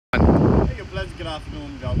Hey, a pleasant good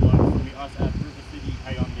afternoon, Galwan, from us at River City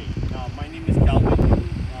Hyundai. Now, my name is Calvin. You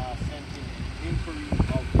sent in an inquiry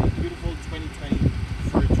of a beautiful 2020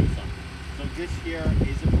 Ford Tucson. So this here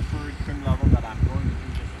is a preferred trim level that I'm going to do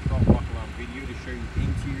just a short walk around video to show you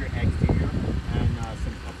interior, exterior, and a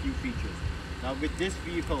few features. Now, with this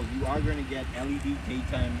vehicle, you are going to get LED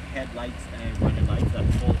daytime headlights and running lights.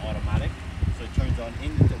 That's full automatic. So it turns on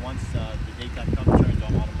once the daytime comes, turns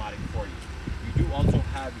on automatic for you. You do also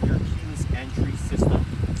have your keyless entry system.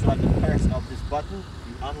 So at the press of this button,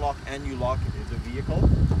 you unlock and you lock the vehicle.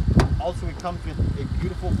 Also, it comes with a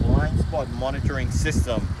beautiful blind spot monitoring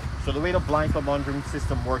system. So the way the blind spot monitoring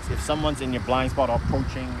system works, if someone's in your blind spot or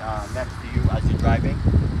approaching next to you as you're driving,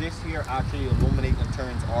 this here actually illuminates and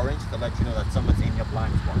turns orange to let you know that someone's in your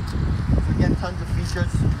blind spot. So again, tons of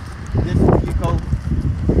features. This vehicle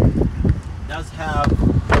does have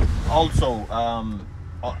also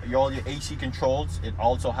all your AC controls. It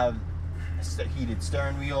also have heated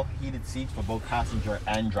steering wheel, heated seats for both passenger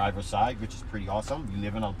and driver side, which is pretty awesome. You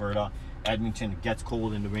live in Alberta, Edmonton, it gets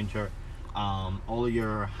cold in the winter. All of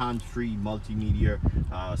your hands-free multimedia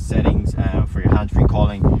settings for your hands-free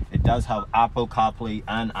calling. It does have Apple CarPlay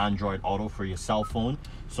and Android Auto for your cell phone.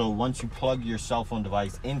 So once you plug your cell phone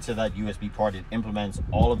device into that USB port, it implements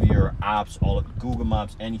all of your apps, all of Google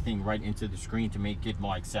Maps, anything right into the screen to make it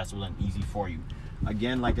more accessible and easy for you.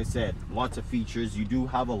 Again, like I said, lots of features. You do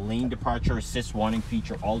have a lane departure assist warning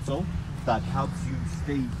feature also that helps you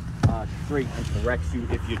stay straight and corrects you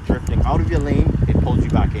if you're drifting out of your lane. It pulls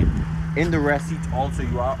you back in. In the rest seats also,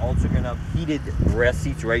 you are also going to have heated rest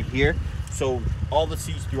seats right here. So all the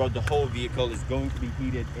seats throughout the whole vehicle is going to be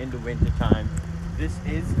heated in the winter time. This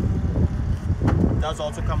does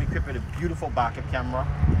also come equipped with a beautiful backup camera,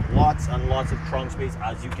 lots and lots of trunk space,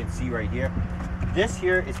 as you can see right here. This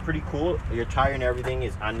here is pretty cool. Your tire and everything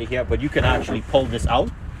is under here, but you can actually pull this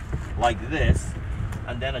out like this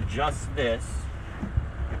and then adjust this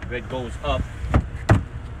if it goes up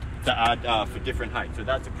to add for different heights. So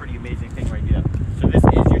that's a pretty amazing thing right here. So this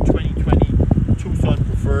is your 2020 Tucson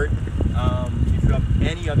Preferred. If you have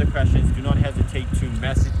any other questions, do not hesitate to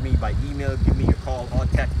message me by email, give me a call, or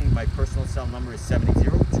text me. My personal cell number is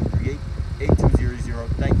 780-238-8200.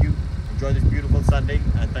 Thank you. Enjoy this beautiful Sunday,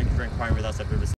 and thank you for inquiring with us at River City.